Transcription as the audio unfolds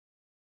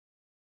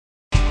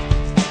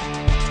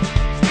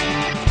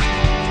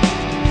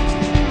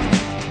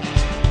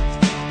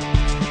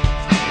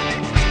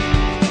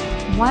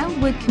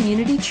Wildwood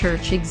Community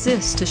Church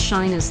exists to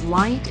shine as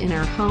light in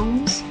our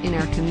homes, in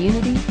our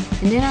community,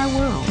 and in our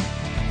world.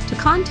 To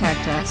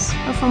contact us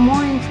or for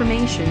more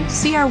information,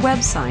 see our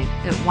website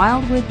at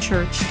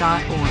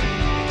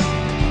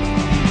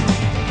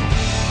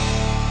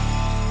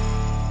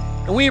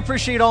wildwoodchurch.org. And we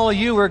appreciate all of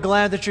you. We're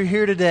glad that you're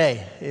here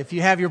today. If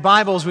you have your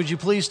Bibles, would you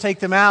please take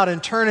them out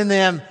and turn in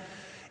them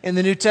in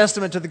the New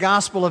Testament to the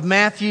Gospel of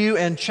Matthew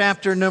and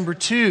chapter number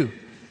 2.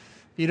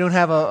 If you don't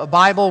have a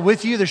Bible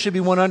with you, there should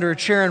be one under a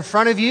chair in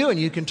front of you, and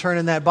you can turn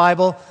in that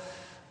Bible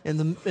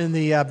in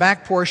the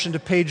back portion to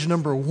page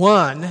number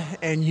 1,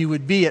 and you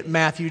would be at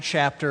Matthew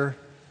chapter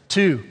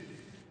 2.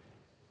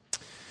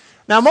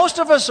 Now, most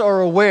of us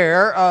are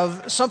aware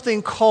of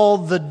something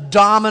called the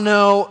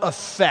domino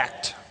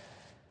effect.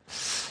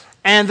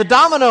 And the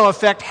domino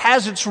effect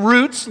has its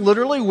roots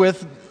literally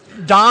with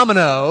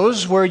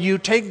dominoes, where you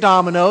take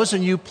dominoes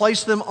and you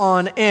place them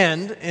on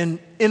end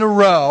in a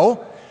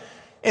row.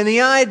 And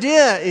the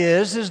idea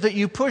is that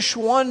you push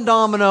one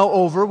domino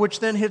over, which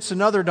then hits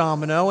another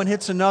domino and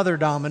hits another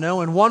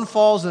domino, and one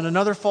falls and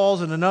another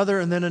falls and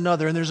another and then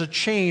another, and there's a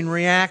chain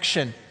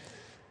reaction.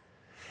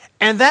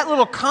 And that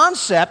little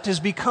concept has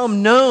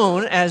become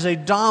known as a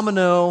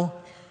domino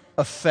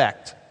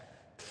effect.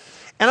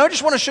 And I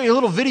just want to show you a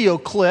little video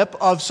clip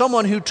of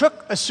someone who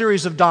took a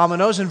series of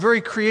dominoes and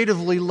very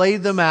creatively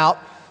laid them out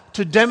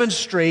to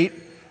demonstrate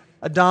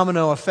a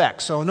domino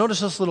effect. So notice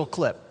this little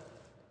clip.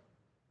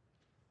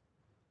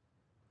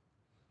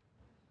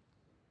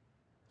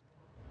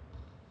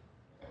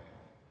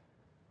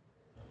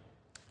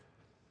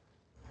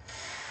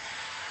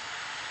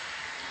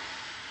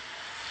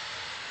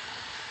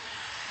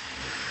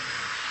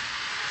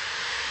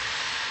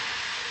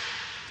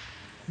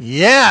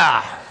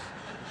 Yeah!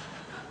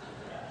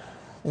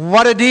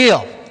 What a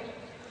deal.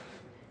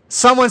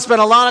 Someone spent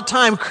a lot of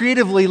time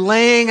creatively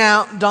laying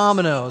out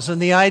dominoes.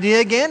 And the idea,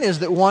 again, is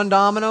that one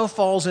domino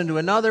falls into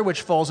another,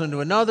 which falls into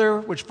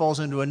another, which falls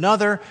into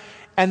another,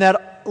 and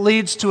that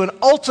leads to an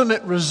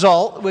ultimate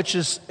result, which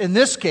is, in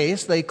this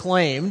case, they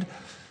claimed,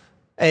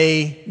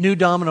 a new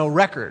domino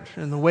record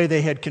in the way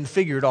they had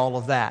configured all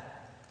of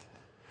that.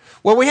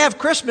 Well, we have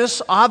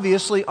Christmas,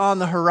 obviously, on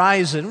the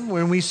horizon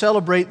when we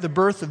celebrate the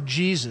birth of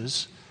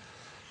Jesus.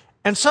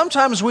 And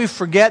sometimes we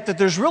forget that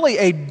there's really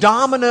a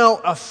domino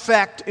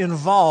effect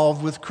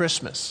involved with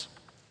Christmas.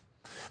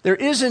 There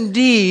is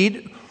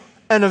indeed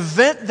an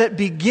event that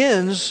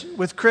begins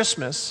with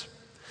Christmas,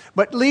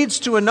 but leads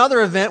to another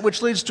event,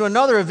 which leads to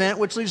another event,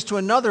 which leads to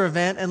another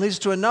event, and leads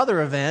to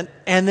another event,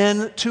 and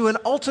then to an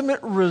ultimate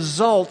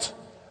result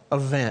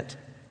event.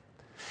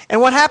 And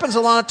what happens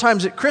a lot of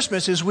times at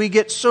Christmas is we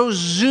get so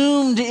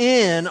zoomed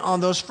in on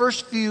those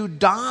first few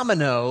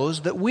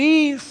dominoes that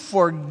we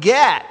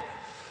forget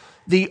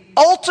the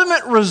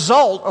ultimate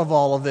result of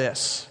all of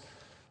this,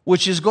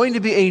 which is going to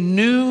be a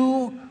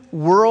new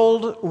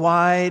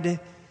worldwide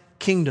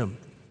kingdom.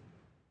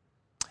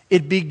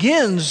 It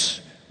begins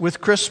with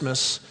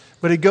Christmas,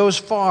 but it goes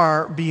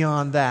far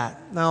beyond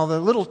that. Now, the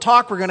little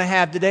talk we're going to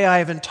have today, I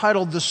have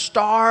entitled "The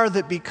Star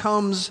That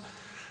Becomes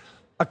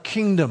a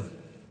Kingdom."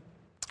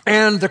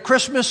 And the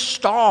Christmas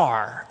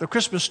star, the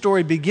Christmas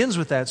story begins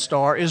with that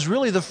star, is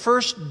really the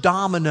first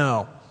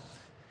domino.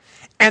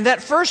 And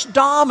that first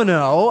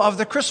domino of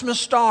the Christmas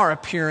star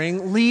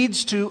appearing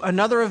leads to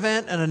another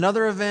event and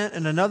another event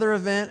and another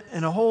event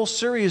and a whole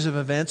series of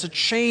events, a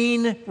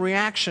chain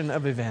reaction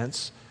of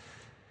events.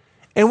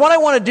 And what I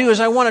want to do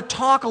is I want to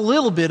talk a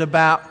little bit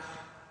about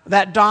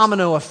that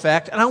domino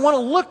effect, and I want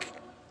to look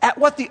at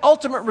what the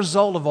ultimate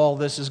result of all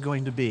this is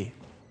going to be.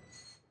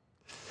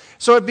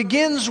 So it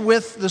begins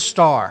with the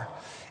star.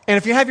 And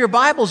if you have your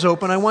Bibles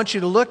open, I want you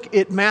to look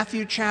at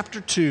Matthew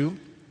chapter 2,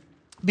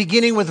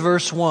 beginning with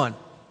verse 1.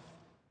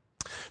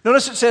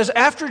 Notice it says,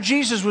 "After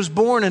Jesus was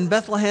born in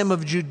Bethlehem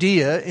of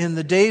Judea in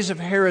the days of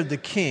Herod the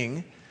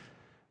king,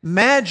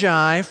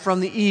 Magi from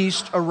the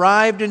east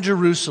arrived in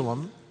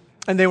Jerusalem,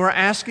 and they were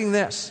asking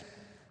this,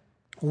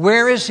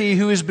 'Where is he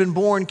who has been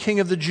born King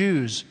of the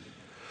Jews?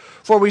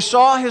 For we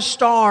saw his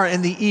star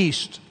in the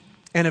east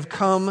and have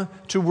come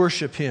to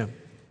worship him.'"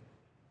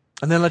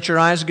 And then let your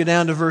eyes go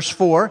down to verse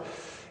 4.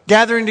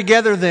 "Gathering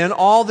together then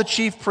all the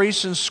chief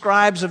priests and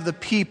scribes of the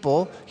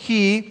people,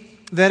 he,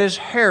 that is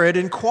Herod,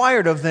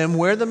 inquired of them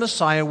where the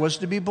Messiah was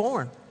to be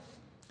born.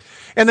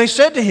 And they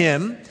said to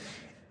him,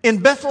 'In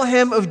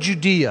Bethlehem of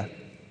Judea,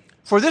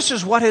 for this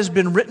is what has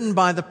been written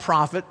by the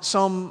prophet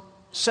some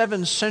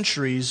 7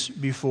 centuries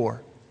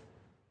before.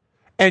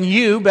 And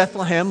you,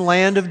 Bethlehem,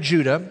 land of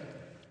Judah,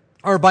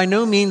 are by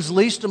no means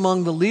least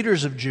among the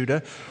leaders of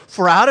Judah,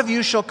 for out of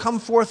you shall come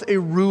forth a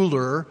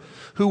ruler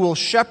who will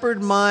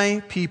shepherd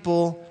my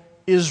people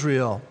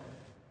Israel.'"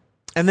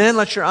 And then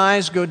let your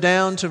eyes go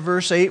down to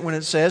verse 8 when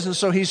it says, "And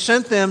so he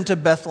sent them to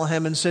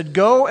Bethlehem and said,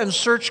 'Go and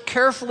search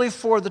carefully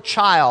for the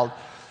child,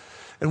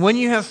 and when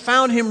you have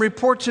found him,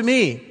 report to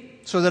me,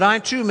 so that I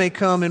too may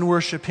come and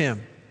worship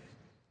him.'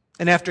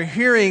 And after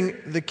hearing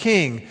the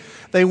king,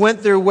 they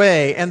went their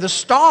way, and the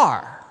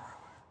star,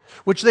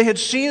 which they had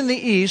seen in the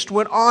east,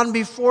 went on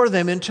before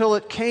them until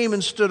it came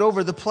and stood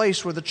over the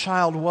place where the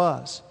child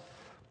was.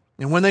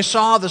 And when they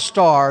saw the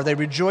star, they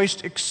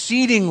rejoiced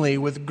exceedingly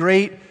with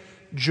great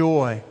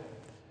joy.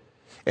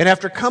 And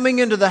after coming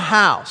into the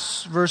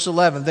house, verse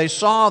 11, they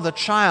saw the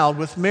child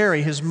with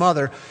Mary, his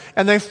mother,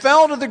 and they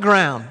fell to the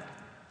ground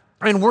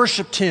and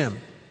worshiped him.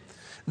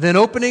 Then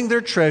opening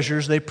their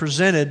treasures, they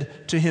presented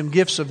to him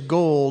gifts of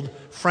gold,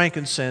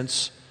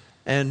 frankincense,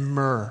 and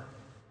myrrh.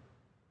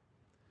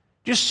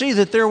 Just see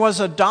that there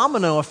was a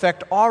domino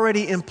effect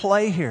already in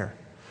play here.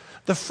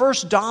 The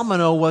first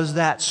domino was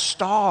that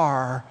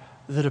star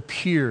that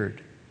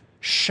appeared,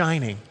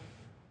 shining.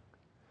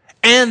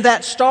 And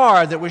that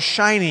star that was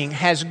shining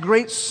has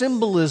great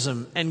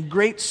symbolism and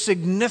great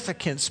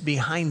significance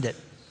behind it.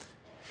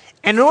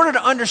 And in order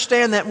to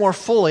understand that more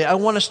fully, I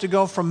want us to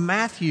go from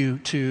Matthew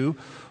 2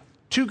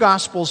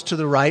 Gospels to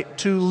the right,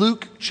 to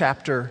Luke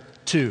chapter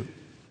 2.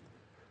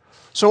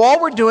 So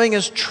all we're doing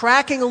is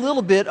tracking a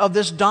little bit of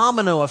this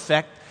domino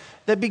effect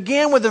that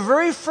began with the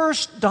very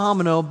first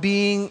domino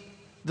being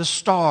the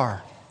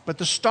star. But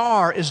the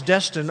star is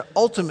destined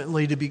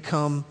ultimately to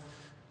become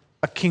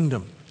a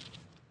kingdom.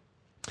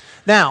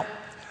 Now,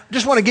 I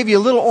just want to give you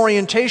a little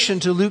orientation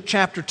to Luke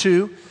chapter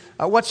 2.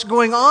 What's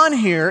going on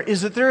here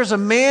is that there is a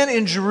man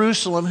in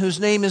Jerusalem whose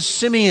name is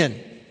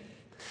Simeon.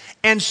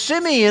 And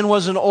Simeon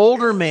was an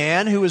older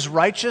man who was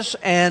righteous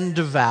and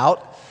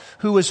devout,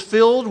 who was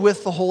filled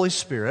with the Holy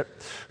Spirit,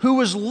 who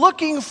was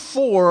looking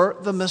for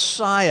the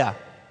Messiah.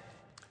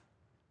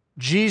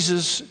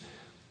 Jesus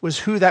was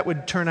who that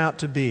would turn out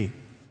to be.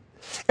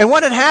 And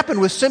what had happened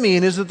with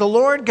Simeon is that the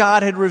Lord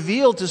God had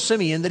revealed to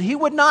Simeon that he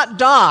would not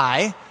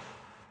die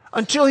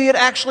until he had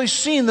actually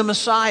seen the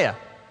Messiah.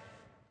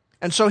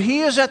 And so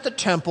he is at the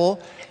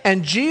temple,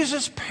 and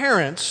Jesus'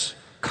 parents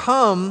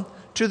come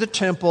to the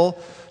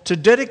temple to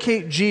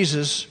dedicate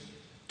Jesus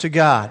to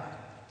God.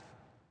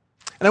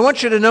 And I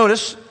want you to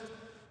notice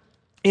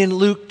in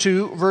Luke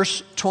 2,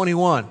 verse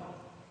 21.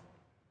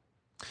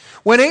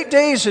 When 8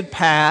 days had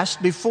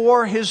passed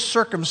before his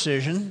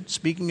circumcision,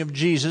 speaking of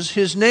Jesus,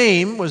 his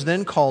name was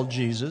then called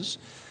Jesus,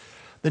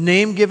 the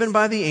name given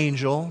by the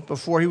angel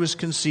before he was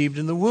conceived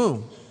in the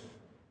womb.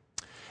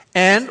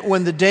 And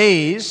when the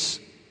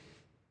days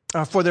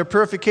for their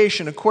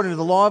purification according to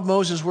the law of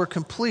Moses were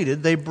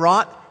completed, they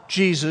brought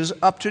Jesus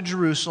up to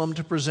Jerusalem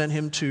to present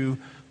him to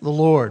the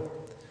Lord.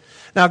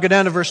 Now go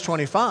down to verse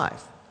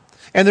 25.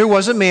 And there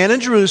was a man in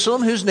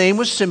Jerusalem whose name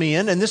was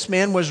Simeon, and this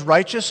man was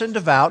righteous and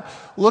devout,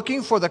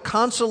 looking for the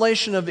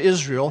consolation of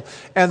Israel,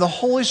 and the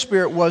Holy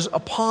Spirit was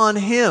upon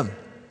him.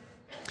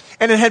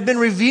 And it had been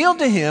revealed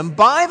to him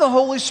by the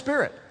Holy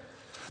Spirit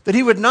that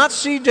he would not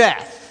see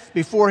death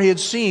before he had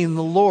seen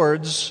the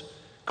Lord's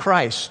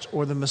Christ,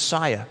 or the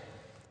Messiah.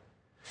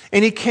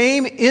 And he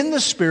came in the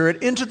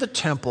Spirit into the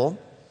temple,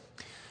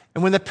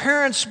 and when the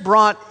parents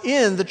brought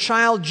in the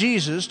child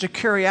Jesus to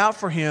carry out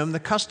for him the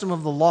custom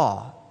of the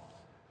law,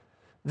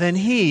 then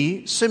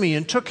he,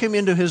 Simeon, took him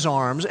into his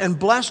arms and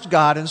blessed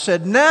God and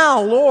said,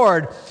 "Now,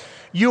 Lord,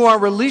 you are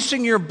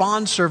releasing your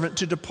bondservant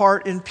to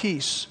depart in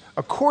peace,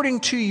 according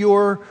to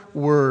your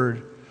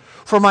word.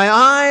 For my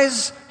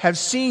eyes have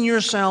seen your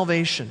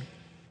salvation,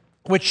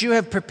 which you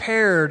have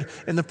prepared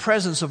in the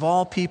presence of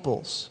all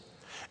peoples,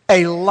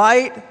 a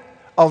light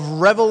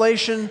of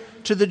revelation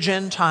to the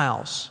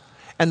Gentiles,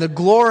 and the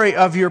glory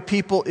of your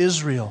people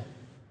Israel."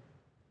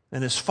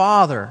 And his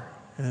father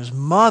and his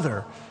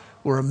mother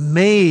were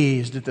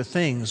amazed at the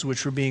things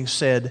which were being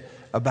said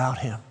about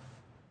him.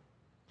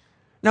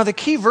 Now, the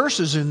key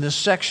verses in this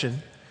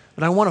section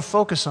that I want to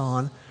focus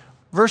on,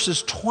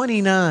 verses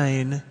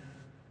 29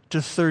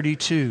 to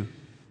 32.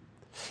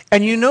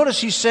 And you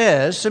notice he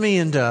says,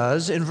 Simeon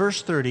does, in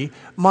verse 30,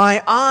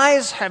 "My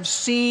eyes have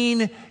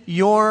seen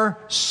your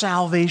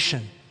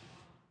salvation."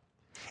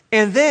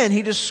 And then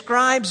he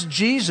describes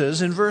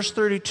Jesus in verse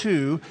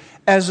 32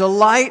 as a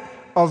light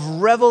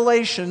of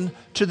revelation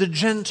to the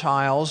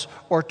Gentiles,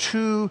 or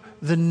to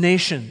the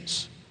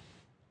nations.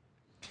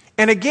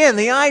 And again,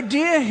 the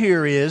idea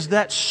here is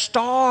that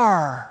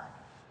star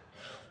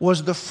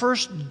was the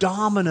first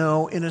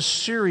domino in a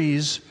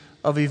series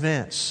of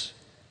events.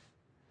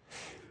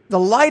 The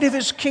light of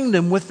his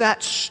kingdom with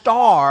that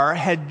star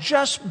had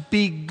just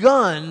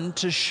begun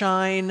to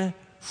shine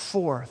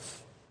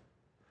forth.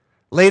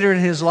 Later in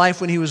his life,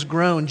 when he was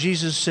grown,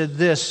 Jesus said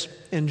this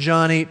in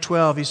John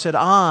 8:12. He said,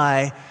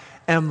 "I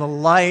am the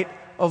light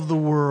of the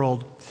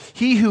world.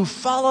 He who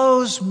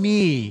follows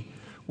me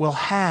will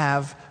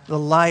have the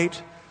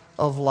light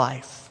of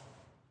life."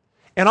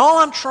 And all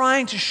I'm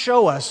trying to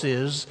show us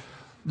is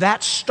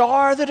that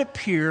star that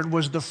appeared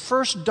was the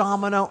first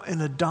domino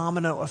in a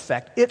domino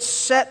effect. It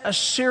set a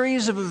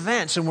series of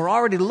events, and we're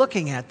already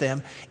looking at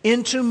them,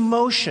 into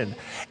motion.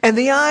 And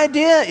the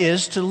idea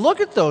is to look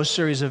at those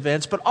series of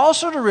events, but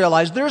also to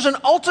realize there's an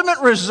ultimate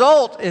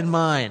result in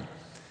mind.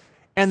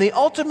 And the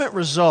ultimate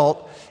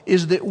result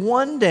is that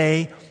one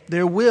day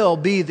there will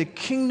be the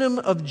kingdom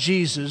of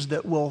Jesus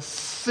that will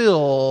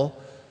fill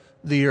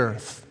the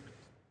earth.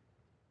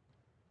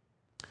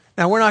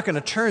 Now, we're not going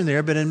to turn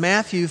there, but in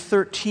Matthew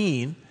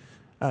 13,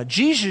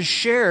 Jesus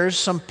shares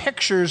some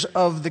pictures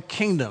of the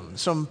kingdom,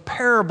 some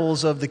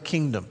parables of the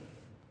kingdom.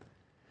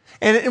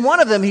 And in one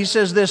of them, he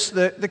says this,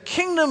 the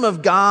kingdom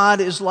of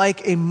God is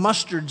like a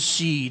mustard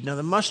seed. Now,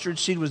 the mustard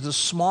seed was the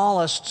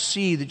smallest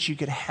seed that you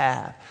could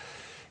have.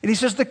 And he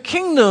says the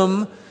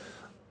kingdom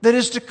that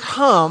is to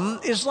come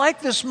is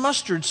like this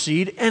mustard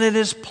seed, and it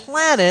is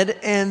planted,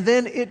 and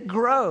then it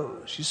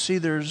grows. You see,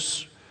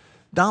 there's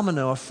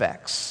domino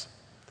effects.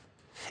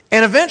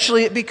 And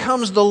eventually it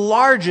becomes the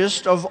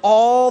largest of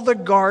all the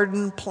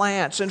garden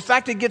plants. In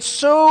fact, it gets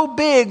so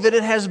big that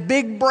it has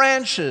big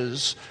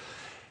branches,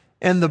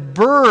 and the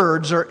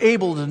birds are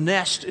able to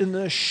nest in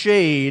the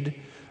shade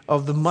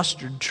of the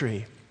mustard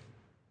tree.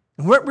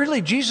 And what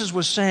really Jesus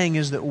was saying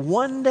is that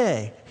one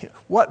day,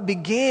 what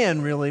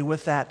began really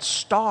with that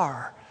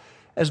star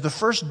as the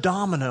first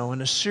domino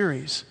in a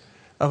series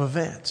of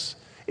events,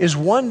 is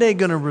one day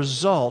going to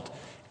result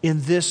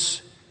in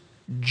this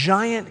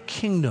giant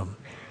kingdom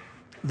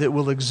that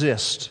will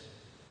exist.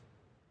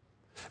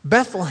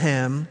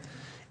 Bethlehem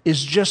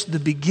is just the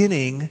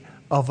beginning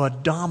of a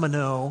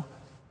domino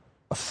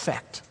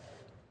effect.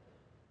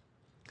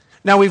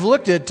 Now, we've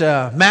looked at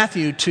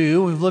Matthew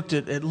 2, we've looked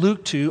at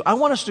Luke 2. I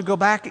want us to go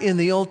back in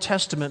the Old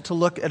Testament to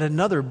look at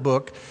another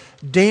book,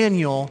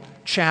 Daniel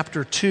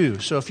chapter 2.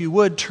 So if you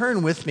would,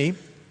 turn with me.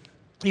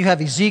 You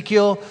have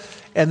Ezekiel,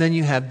 and then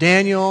you have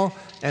Daniel,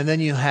 and then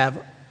you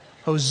have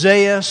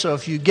Hosea. So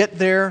if you get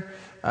there,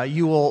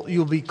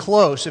 you'll be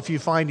close if you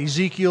find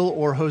Ezekiel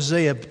or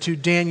Hosea to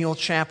Daniel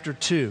chapter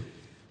 2.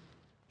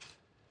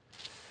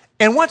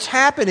 And what's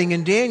happening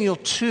in Daniel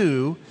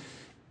 2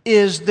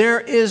 is there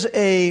is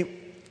a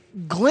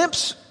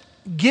glimpse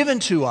given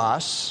to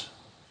us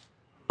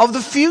of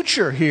the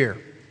future here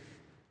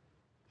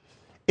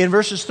in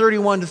verses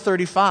 31 to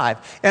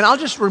 35. And I'll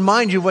just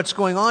remind you what's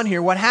going on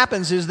here. What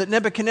happens is that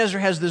Nebuchadnezzar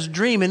has this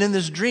dream, and in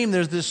this dream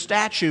there's this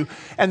statue,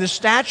 and the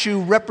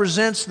statue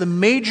represents the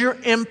major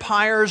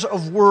empires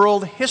of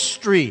world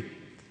history.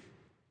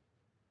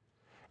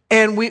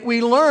 And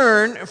we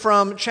learn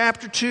from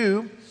chapter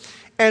 2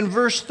 and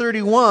verse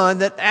 31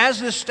 that as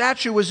this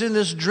statue was in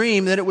this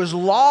dream, that it was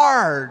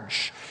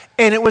large,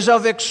 and it was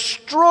of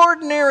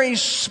extraordinary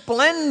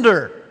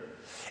splendor,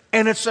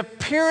 and its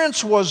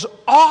appearance was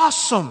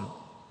awesome.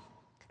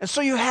 And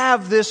so you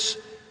have this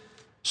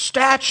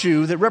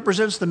statue that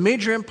represents the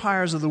major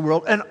empires of the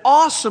world, an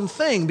awesome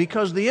thing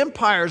because the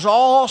empires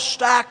all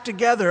stacked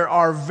together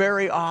are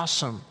very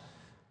awesome.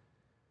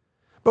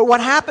 But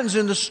what happens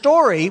in the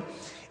story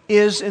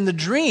is, in the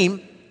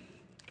dream,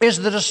 is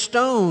that a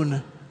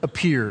stone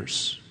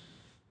appears.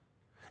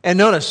 And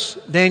notice,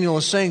 Daniel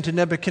is saying to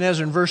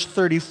Nebuchadnezzar in verse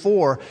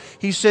 34,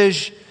 he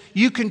says,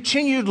 "You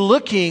continued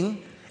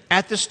looking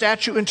at the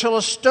statue until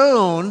a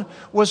stone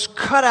was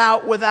cut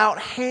out without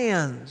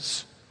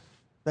hands."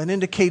 That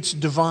indicates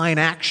divine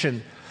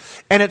action.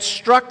 "And it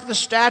struck the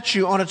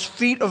statue on its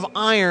feet of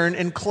iron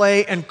and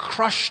clay and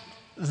crushed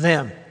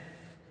them.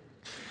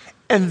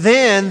 And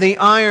then the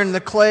iron, the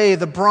clay,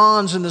 the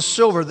bronze, and the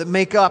silver that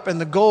make up,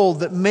 and the gold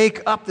that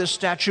make up this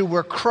statue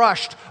were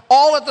crushed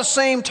all at the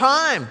same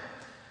time,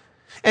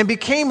 and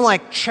became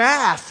like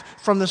chaff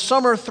from the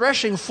summer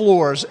threshing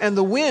floors, and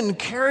the wind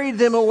carried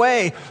them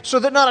away, so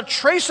that not a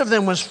trace of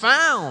them was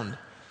found.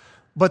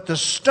 But the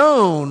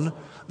stone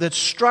that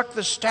struck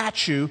the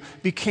statue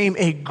became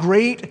a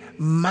great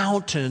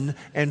mountain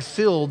and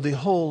filled the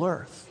whole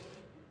earth."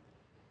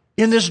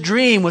 In this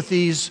dream, with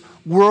these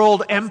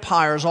world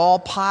empires all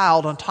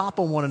piled on top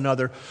of one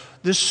another,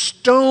 this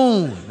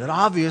stone that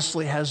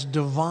obviously has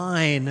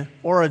divine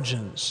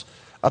origins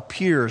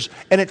appears,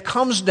 and it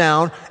comes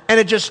down and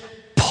it just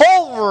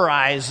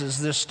pulverizes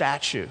this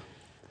statue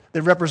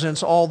that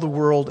represents all the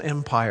world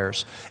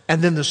empires.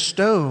 And then the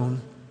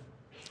stone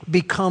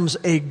becomes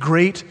a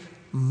great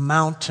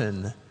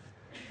mountain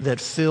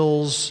that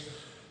fills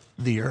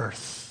the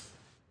earth.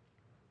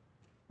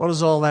 What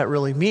does all that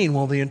really mean?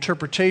 Well, the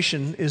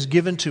interpretation is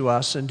given to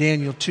us in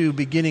Daniel 2,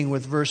 beginning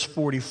with verse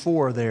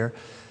 44 there.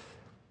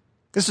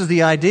 This is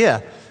the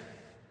idea.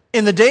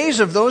 "In the days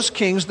of those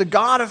kings, the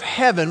God of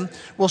heaven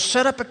will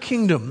set up a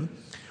kingdom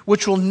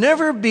which will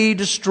never be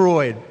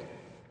destroyed.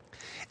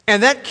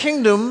 And that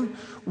kingdom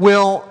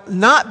will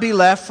not be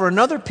left for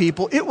another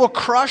people. It will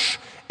crush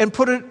and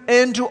put an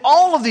end to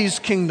all of these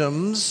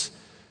kingdoms,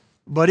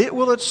 but it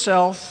will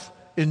itself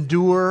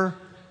endure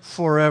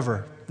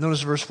forever."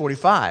 Notice verse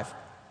 45.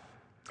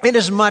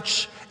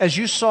 "Inasmuch as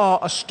you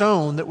saw a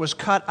stone that was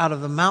cut out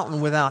of the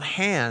mountain without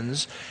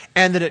hands,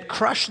 and that it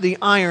crushed the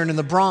iron and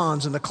the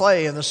bronze and the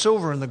clay and the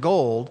silver and the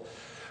gold,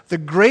 the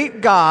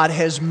great God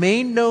has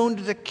made known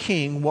to the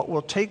king what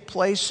will take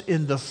place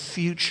in the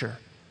future."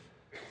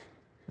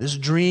 This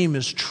dream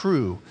is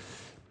true,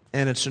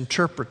 and its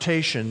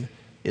interpretation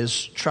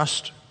is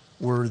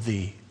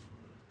trustworthy.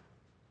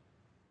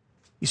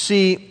 You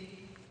see,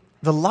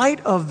 the light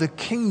of the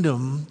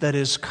kingdom that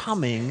is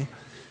coming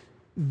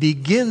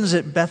begins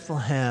at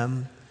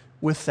Bethlehem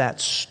with that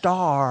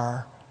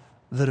star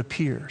that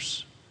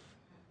appears.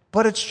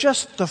 But it's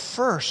just the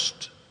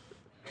first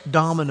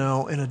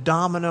domino in a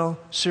domino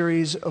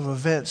series of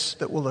events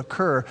that will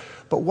occur.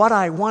 But what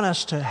I want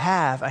us to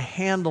have a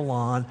handle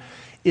on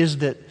is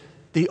that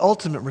the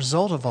ultimate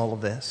result of all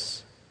of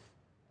this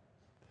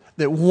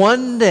that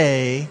one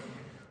day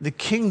the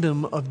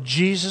kingdom of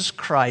Jesus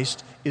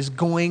Christ is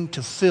going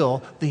to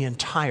fill the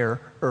entire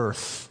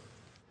earth.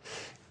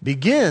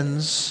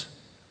 Begins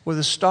with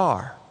a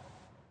star.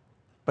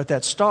 But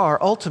that star,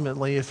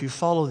 ultimately, if you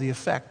follow the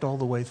effect all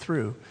the way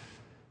through,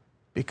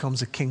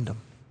 becomes a kingdom.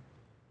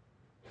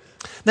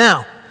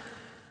 Now,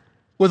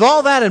 with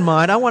all that in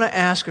mind, I want to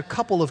ask a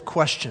couple of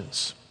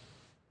questions.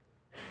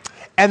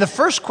 And the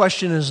first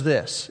question is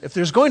this: if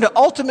there's going to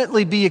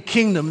ultimately be a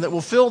kingdom that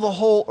will fill the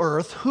whole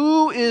earth,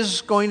 who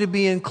is going to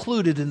be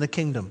included in the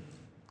kingdom?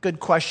 Good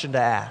question to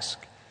ask.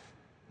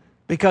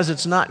 Because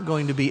it's not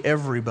going to be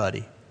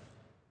everybody.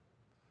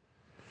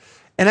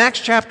 In Acts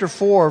chapter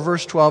 4,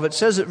 verse 12, it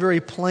says it very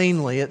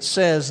plainly. It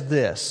says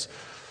this: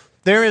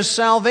 there is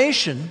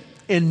salvation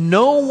in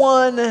no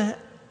one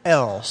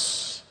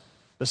else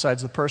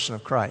besides the person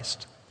of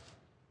Christ.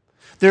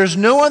 There is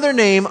no other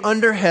name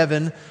under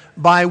heaven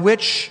by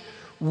which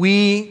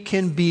we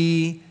can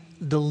be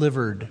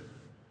delivered.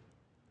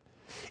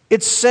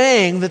 It's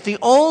saying that the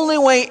only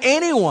way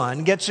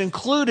anyone gets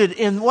included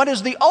in what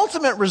is the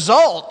ultimate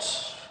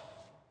result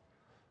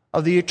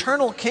of the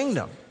eternal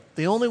kingdom,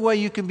 the only way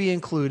you can be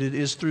included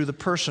is through the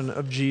person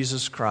of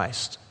Jesus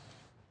Christ.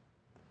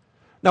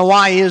 Now,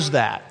 why is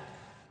that?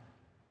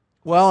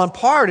 Well, in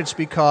part it's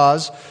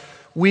because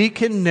we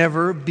can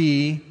never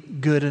be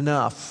good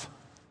enough.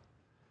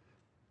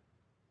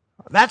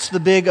 That's the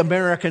big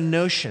American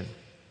notion.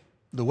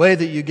 The way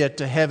that you get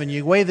to heaven,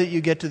 the way that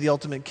you get to the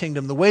ultimate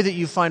kingdom, the way that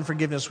you find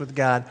forgiveness with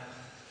God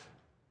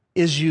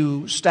is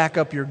you stack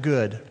up your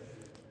good.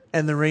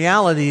 And the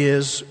reality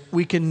is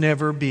we can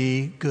never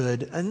be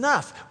good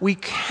enough. We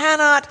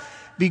cannot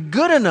be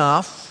good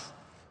enough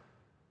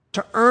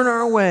to earn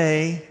our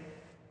way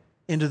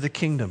into the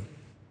kingdom.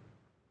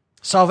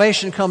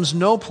 Salvation comes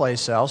no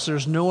place else.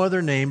 There's no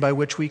other name by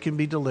which we can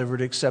be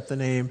delivered except the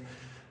name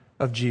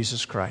of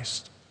Jesus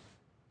Christ.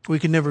 We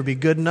can never be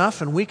good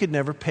enough, and we could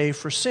never pay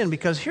for sin,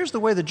 because here's the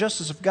way the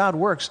justice of God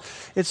works.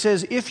 It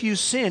says if you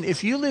sin,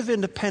 if you live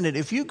independent,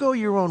 if you go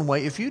your own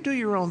way, if you do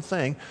your own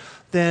thing,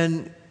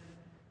 then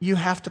you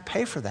have to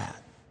pay for that.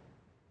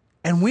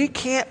 And we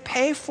can't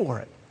pay for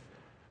it.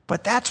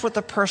 But that's what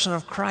the person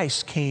of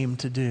Christ came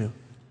to do.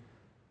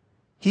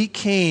 He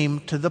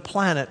came to the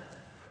planet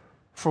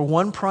for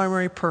one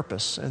primary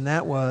purpose, and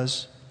that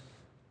was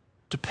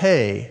to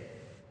pay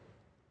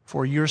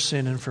for your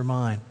sin and for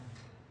mine.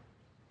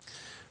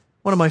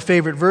 One of my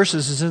favorite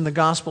verses is in the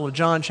Gospel of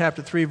John,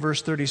 chapter 3,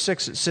 verse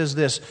 36. It says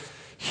this: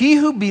 he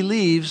who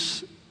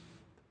believes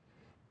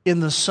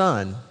in the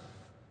Son,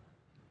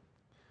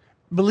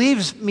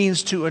 believes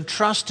means to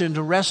entrust in,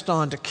 to rest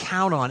on, to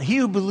count on. He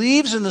who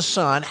believes in the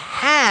Son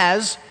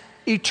has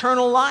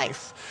eternal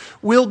life,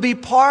 will be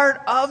part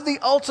of the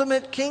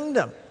ultimate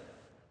kingdom.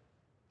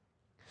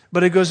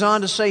 But it goes on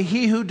to say,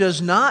 he who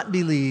does not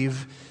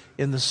believe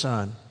in the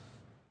Son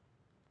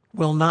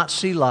will not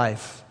see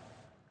life,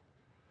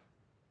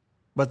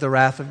 but the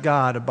wrath of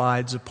God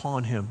abides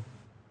upon him.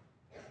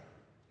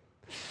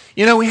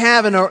 You know, we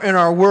have in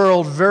our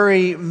world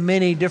very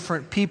many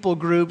different people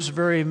groups,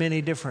 very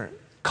many different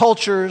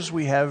cultures.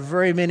 We have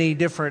very many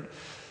different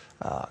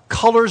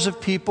colors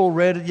of people: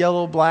 red,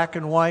 yellow, black,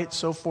 and white,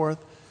 so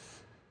forth.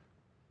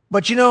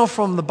 But you know,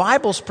 from the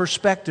Bible's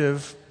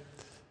perspective,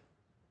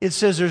 it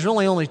says there's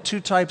only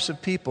two types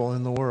of people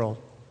in the world.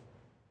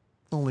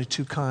 Only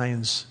two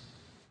kinds.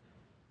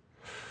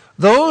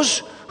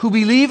 Those who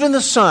believe in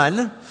the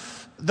Son,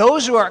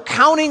 those who are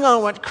counting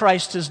on what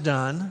Christ has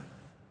done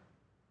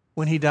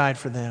when He died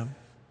for them,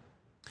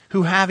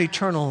 who have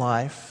eternal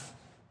life.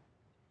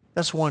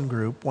 That's one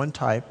group, one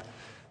type.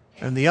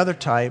 And the other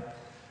type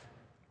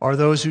are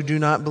those who do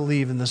not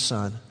believe in the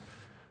Son,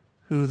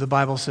 who the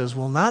Bible says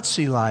will not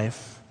see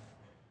life,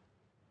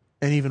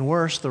 and even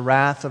worse, the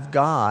wrath of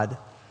God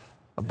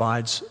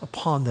abides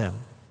upon them.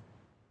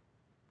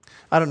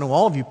 I don't know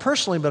all of you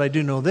personally, but I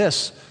do know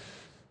this: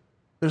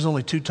 there's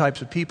only two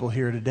types of people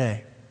here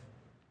today.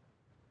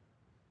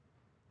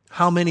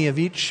 How many of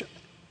each?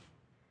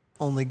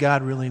 Only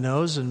God really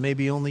knows, and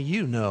maybe only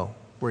you know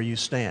where you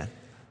stand.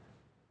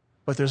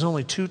 But there's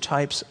only two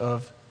types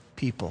of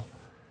people.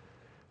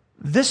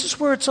 This is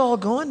where it's all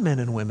going, men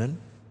and women.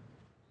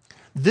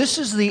 This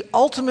is the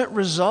ultimate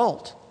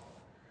result.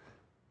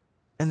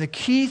 And the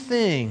key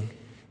thing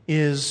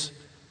is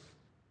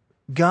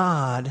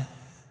God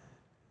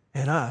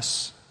and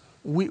us.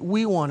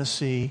 We want to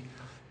see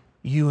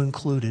you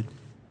included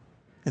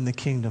in the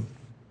kingdom.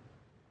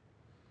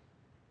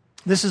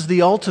 This is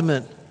the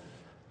ultimate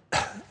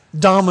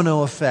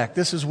domino effect.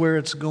 This is where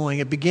it's going.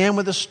 It began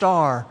with a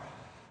star,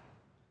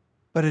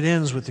 but it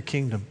ends with the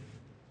kingdom.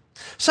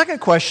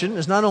 Second question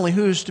is not only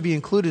who's to be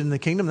included in the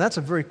kingdom. That's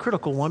a very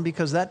critical one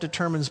because that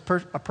determines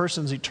a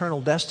person's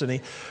eternal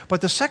destiny.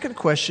 But the second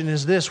question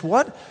is this: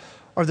 what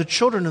are the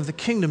children of the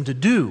kingdom to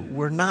do?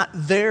 We're not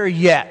there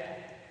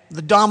yet.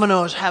 The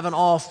dominoes haven't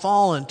all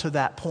fallen to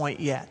that point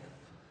yet.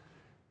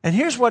 And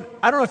here's what,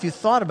 I don't know if you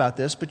thought about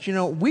this, but you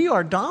know, we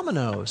are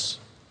dominoes.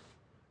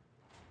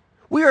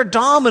 We are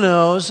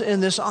dominoes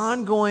in this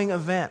ongoing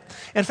event.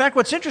 In fact,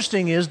 what's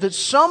interesting is that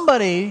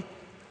somebody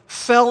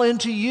fell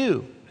into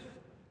you.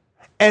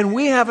 And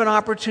we have an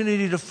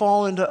opportunity to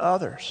fall into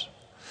others.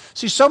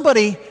 See,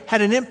 somebody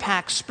had an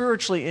impact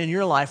spiritually in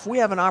your life. We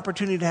have an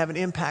opportunity to have an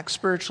impact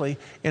spiritually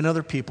in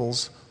other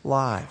people's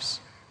lives.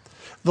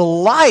 The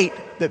light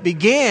that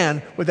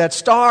began with that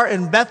star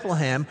in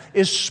Bethlehem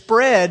is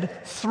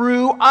spread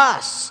through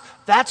us.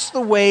 That's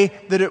the way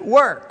that it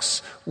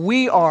works.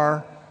 We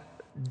are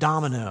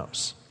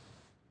dominoes.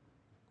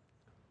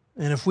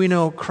 And if we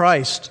know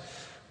Christ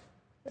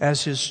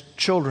as His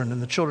children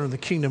and the children of the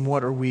kingdom,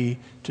 what are we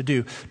to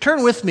do?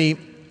 Turn with me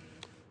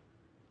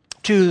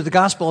to the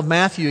Gospel of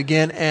Matthew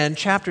again and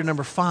chapter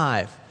number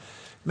 5.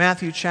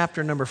 Matthew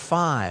chapter number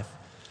 5.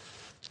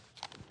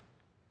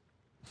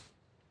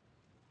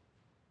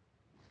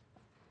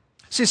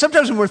 See,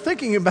 sometimes when we're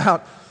thinking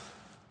about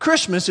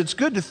Christmas, it's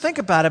good to think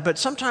about it, but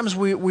sometimes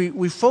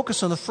we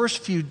focus on the first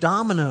few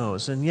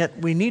dominoes, and yet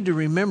we need to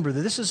remember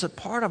that this is a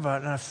part of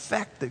an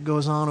effect that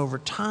goes on over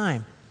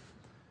time.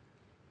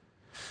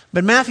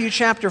 But Matthew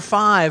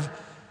 5,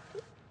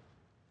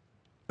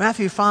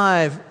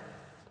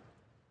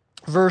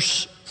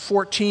 verse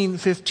 14,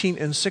 15,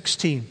 and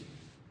 16.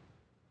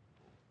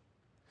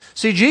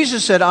 See,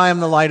 Jesus said, I am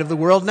the light of the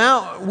world.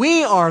 Now,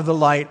 we are the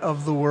light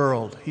of the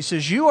world. He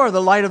says, you are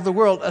the light of the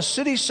world. A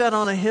city set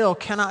on a hill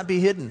cannot be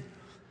hidden.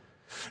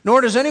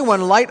 Nor does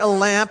anyone light a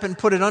lamp and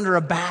put it under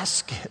a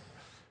basket.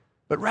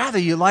 But rather,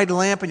 you light a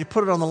lamp and you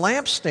put it on the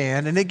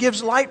lampstand, and it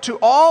gives light to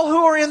all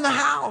who are in the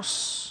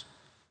house.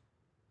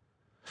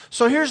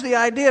 So here's the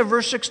idea,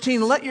 verse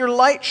 16. Let your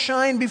light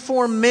shine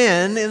before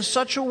men in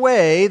such a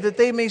way that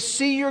they may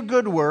see your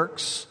good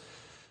works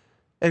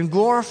and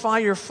glorify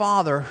your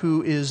Father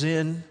who is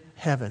in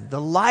heaven.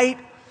 The light,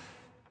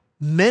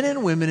 men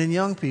and women and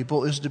young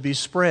people, is to be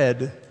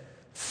spread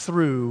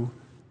through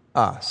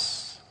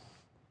us.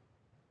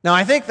 Now,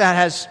 I think that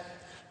has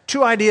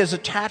two ideas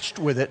attached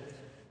with it.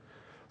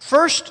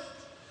 First,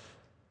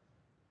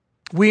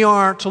 we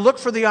are to look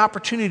for the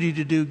opportunity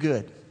to do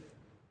good.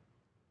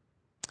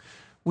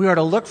 We are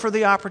to look for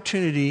the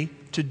opportunity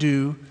to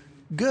do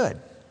good.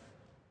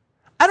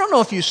 I don't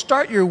know if you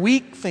start your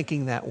week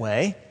thinking that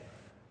way,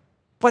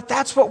 but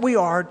that's what we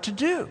are to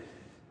do.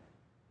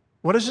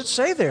 What does it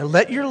say there?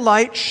 Let your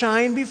light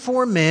shine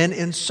before men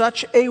in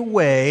such a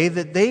way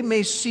that they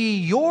may see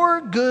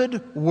your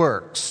good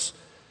works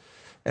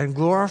and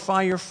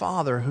glorify your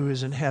Father who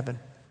is in heaven.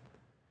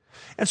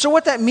 And so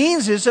what that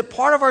means is that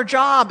part of our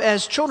job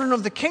as children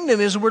of the kingdom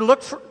is we're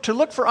to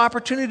look for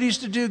opportunities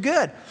to do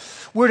good.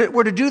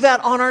 We're to do that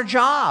on our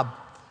job.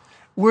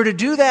 We're to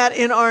do that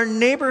in our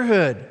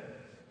neighborhood.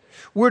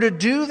 We're to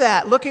do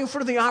that looking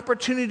for the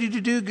opportunity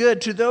to do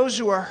good to those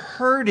who are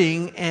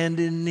hurting and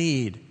in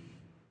need.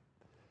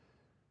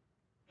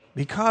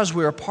 Because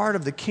we're a part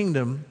of the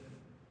kingdom,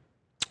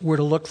 we're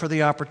to look for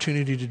the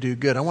opportunity to do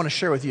good. I want to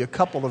share with you a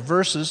couple of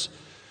verses.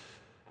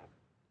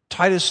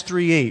 Titus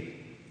 3:8.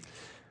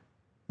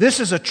 This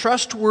is a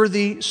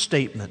trustworthy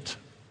statement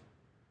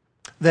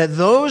that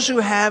those who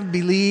have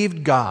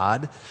believed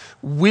God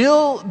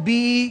will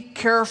be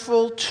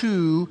careful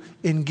to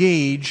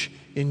engage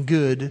in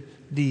good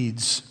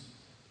deeds.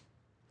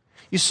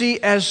 You see,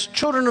 as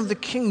children of the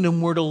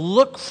kingdom, we're to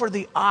look for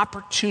the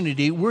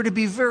opportunity. We're to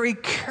be very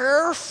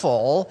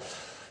careful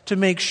to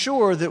make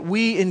sure that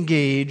we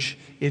engage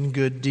in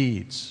good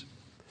deeds.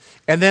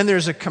 And then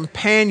there's a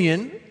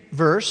companion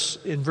verse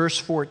in verse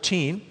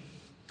 14.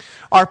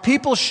 Our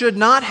people should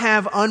not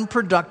have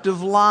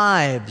unproductive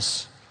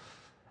lives.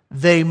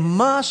 They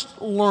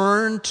must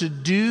learn to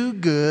do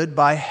good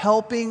by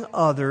helping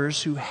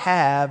others who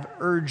have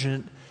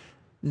urgent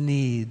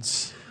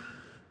needs.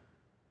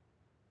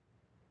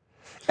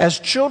 As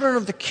children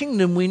of the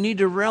kingdom, we need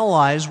to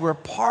realize we're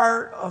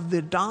part of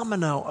the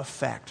domino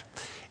effect.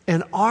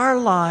 And our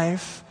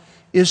life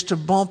is to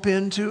bump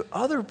into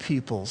other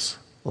people's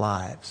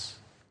lives.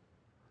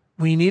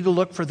 We need to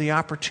look for the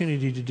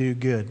opportunity to do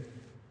good.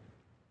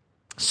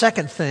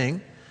 Second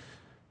thing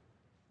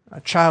a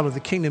child of the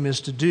kingdom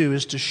is to do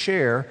is to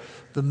share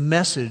the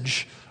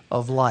message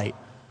of light.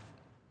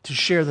 To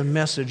share the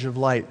message of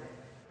light.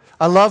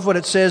 I love what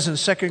it says in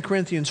 2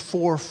 Corinthians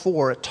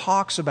 4:4. It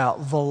talks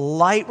about the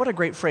light. What a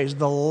great phrase.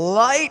 The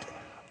light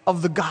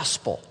of the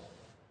gospel.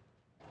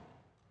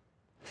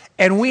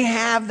 And we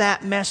have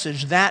that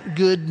message, that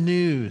good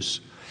news.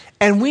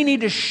 And we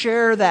need to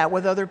share that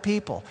with other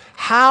people.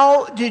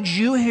 How did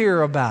you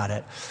hear about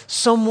it?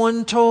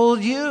 Someone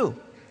told you.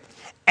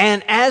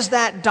 And as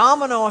that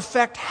domino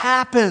effect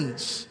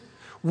happens,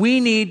 we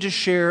need to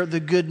share the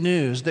good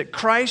news that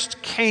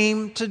Christ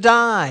came to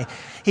die.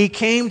 He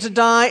came to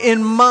die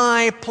in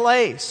my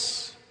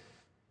place.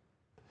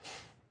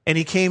 And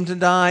He came to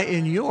die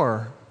in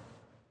your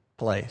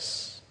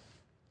place.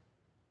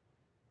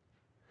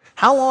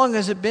 How long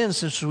has it been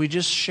since we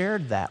just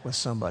shared that with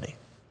somebody?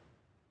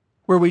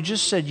 Where we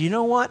just said, you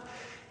know what?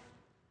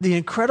 The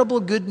incredible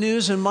good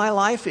news in my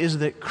life is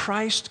that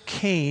Christ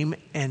came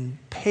and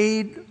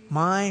paid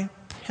my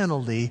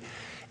penalty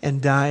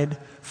and died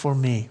for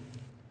me.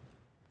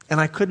 And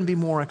I couldn't be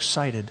more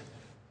excited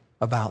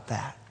about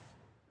that.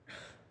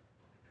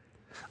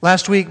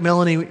 Last week,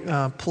 Melanie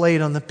played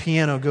on the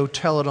piano, Go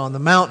Tell It on the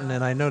Mountain,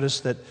 and I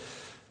noticed that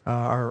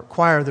our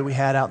choir that we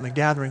had out in the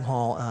gathering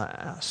hall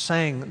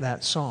sang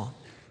that song.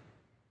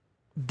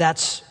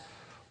 That's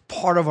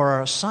part of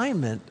our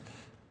assignment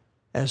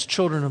as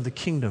children of the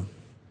kingdom.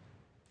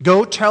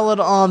 Go tell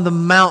it on the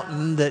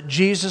mountain that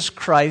Jesus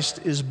Christ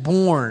is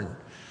born.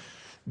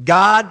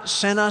 God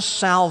sent us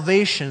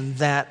salvation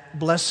that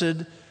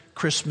blessed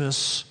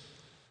Christmas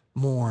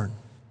morn.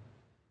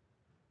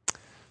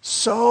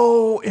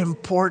 So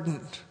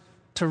important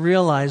to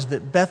realize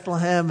that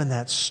Bethlehem and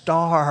that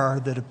star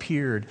that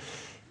appeared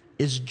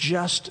is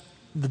just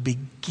the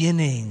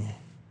beginning.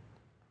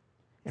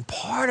 And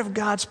part of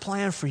God's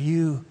plan for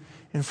you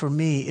and for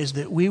me is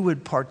that we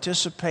would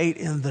participate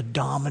in the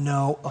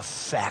domino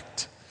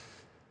effect.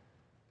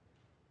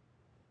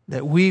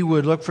 That we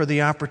would look for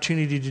the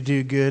opportunity to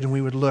do good, and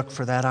we would look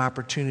for that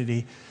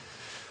opportunity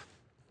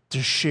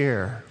to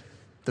share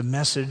the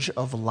message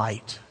of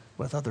light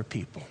with other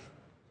people.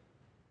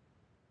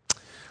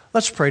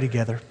 Let's pray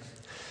together.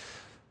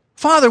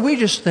 Father, we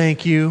just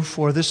thank you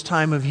for this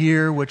time of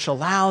year, which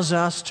allows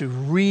us to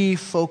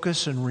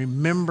refocus and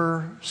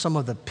remember some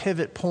of the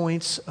pivot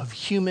points of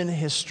human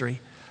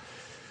history.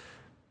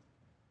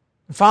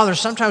 Father,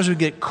 sometimes we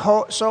get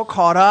so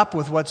caught up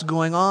with what's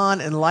going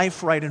on in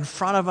life right in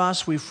front of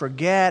us, we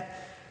forget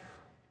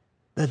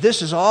that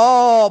this is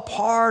all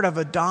part of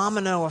a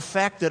domino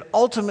effect that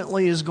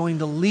ultimately is going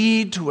to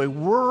lead to a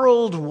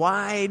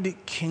worldwide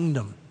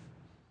kingdom.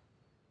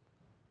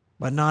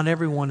 But not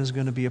everyone is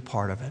going to be a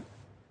part of it.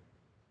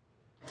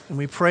 And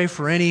we pray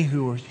for any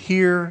who are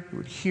here, who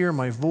would hear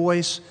my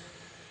voice,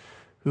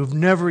 who have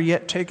never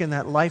yet taken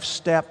that life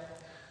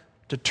step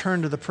to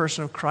turn to the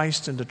person of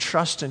Christ and to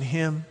trust in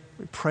Him.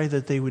 We pray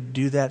that they would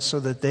do that so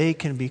that they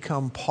can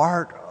become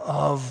part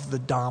of the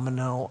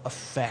domino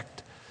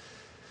effect.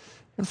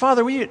 And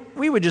Father, we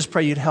would just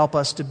pray you'd help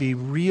us to be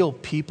real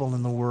people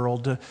in the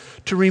world,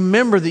 to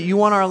remember that you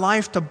want our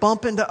life to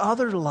bump into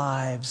other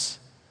lives,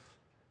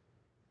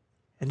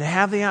 and to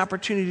have the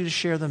opportunity to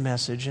share the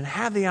message and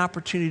have the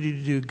opportunity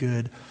to do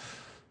good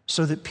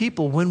so that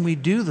people, when we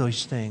do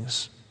those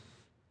things,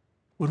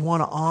 would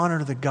want to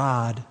honor the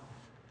God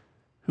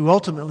who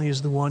ultimately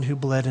is the one who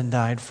bled and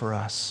died for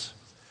us.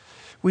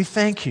 We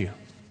thank you.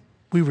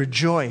 We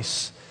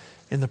rejoice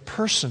in the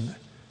person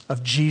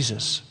of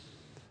Jesus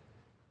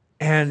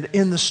and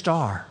in the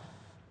star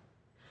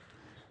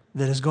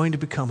that is going to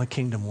become a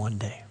kingdom one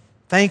day.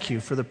 Thank you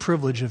for the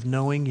privilege of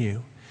knowing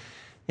you,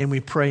 and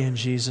we pray in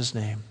Jesus'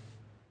 name.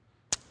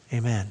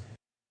 Amen.